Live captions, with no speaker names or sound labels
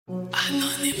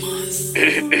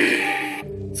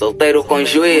Solteiro com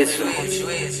juízo,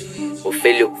 o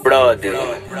filho pródigo.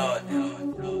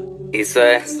 Isso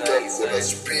é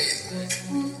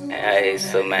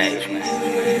isso mesmo.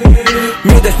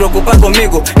 Miúdas preocupa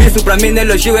comigo, isso pra mim não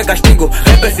elogio, é castigo.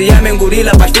 Rapper se ama em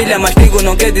gorila, pastilha, mastigo.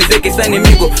 Não quer dizer que sou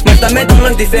inimigo, mas também tão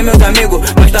longe de ser meus amigos.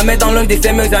 Mas também tão longe de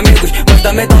ser meus amigos. Mas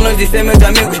também tão longe de ser meus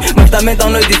amigos. Mas também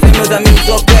tão longe de ser meus amigos,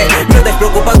 ok. Miúdas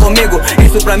preocupa comigo,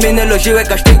 isso pra mim não elogio, é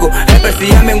castigo. Rapper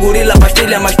se ama em gorila,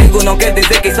 pastilha, mastigo. Não quer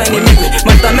dizer que sou inimigos,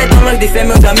 mas também tão longe de ser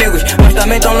meus amigos. Mas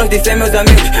também tão longe de ser meus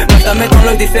amigos. Mas também tão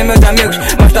longe de ser meus amigos.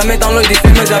 Mas também tão longe de ser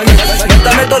meus amigos. Mas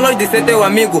também tão longe de ser teu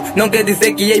amigo. Não quer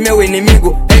dizer que és meu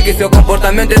inimigo. É que seu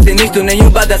comportamento é sinistro. Nenhum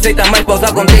bad aceita mais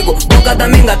pausar contigo. Boca da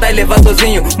minga tá e levar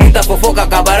sozinho. Muita fofoca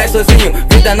acabarás sozinho.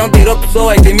 Vida não tirou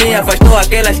pessoas de mim, afastou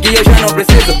aquelas que eu já não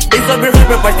preciso. E sobre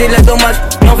rapper, pastilhas ou mais.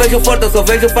 Não vejo forte, eu só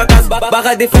vejo fracasso.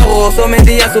 Barra de ferro, eu sou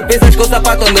mendiaço. Pisas com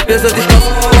sapato no peso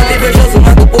descalço. Quando invejoso,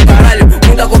 mando pro caralho.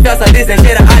 Muita confiança, dizem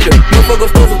cheira alho. Não foi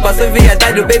gostoso, passou via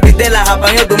talho. Baby dela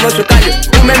apanhou do meu chocalho.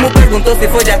 O mesmo perguntou se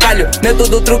foi de acalho. Não é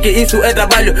tudo truque, isso é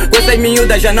trabalho. Com essas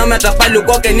miúdas já não me atrapalho.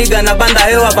 Qualquer nigga na banda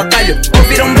eu avacalho.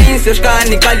 Ouviram bem seus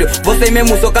canicalho. Vocês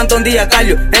mesmo só cantam de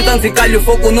acalho. Então se calho,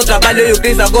 foco no trabalho. Eu e o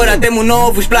Cris agora temos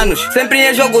novos planos. Sempre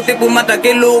em jogo tipo mata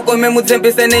aquilo. Com mesmo de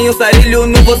sempre sem nenhum sarilho.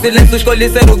 No vou silêncio escolhi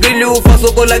ser o grilho.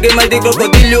 Faço com lágrimas de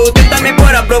crocodilo. Tenta me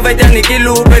pôr a prova e te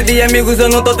aniquilo. Perdi amigos, eu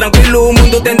não tô tranquilo. O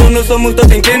mundo tem dono, somos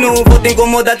todos inclino. Vou te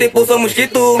incomodar tipo sou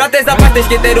mosquito. Pra ter essa parte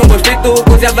que ter um gostito.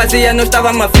 Cozinha vazia, não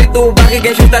estava mais frito. Barriga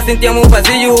enxuta, sentíamos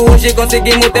vazio. Hoje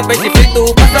conseguimos ter peixe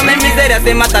frito. Passa-me miséria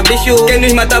sem matar bicho. Quem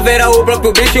nos mata era o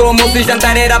próprio bicho. Almoço e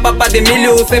jantar era papa de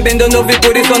milho. Sabendo eu não vi,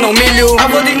 por isso eu não milho.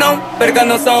 Avô diz não, perca a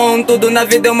noção. Tudo na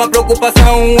vida é uma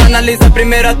preocupação. Analisa a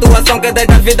primeira atuação. Cada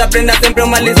da vida aprenda sempre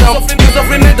uma lição. O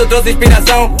sofrimento trouxe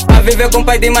inspiração. A viver com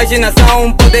pai de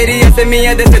imaginação. Poderia ser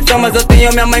minha decepção, mas eu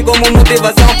tenho minha mãe como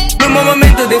motivação. No meu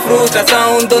momento de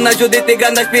frustração, Dona Judite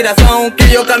grande aspiração.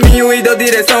 Criou caminho e deu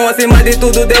direção. Acima de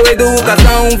tudo deu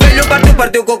educação. Velho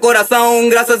partiu com o coração.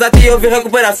 Graças a ti eu vi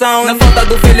recuperação. Na falta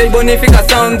do filho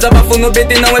bonificação. Desabafo no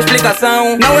beat e não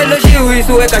explicação. Não elogio,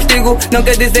 isso é castigo. Não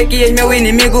quer dizer que és meu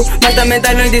inimigo, mas também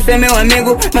tá longe de ser meu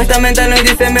amigo. Mas também tá longe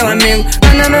de ser meu amigo.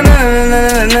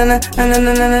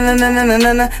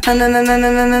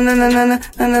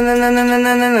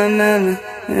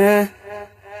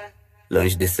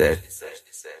 Longe de ser.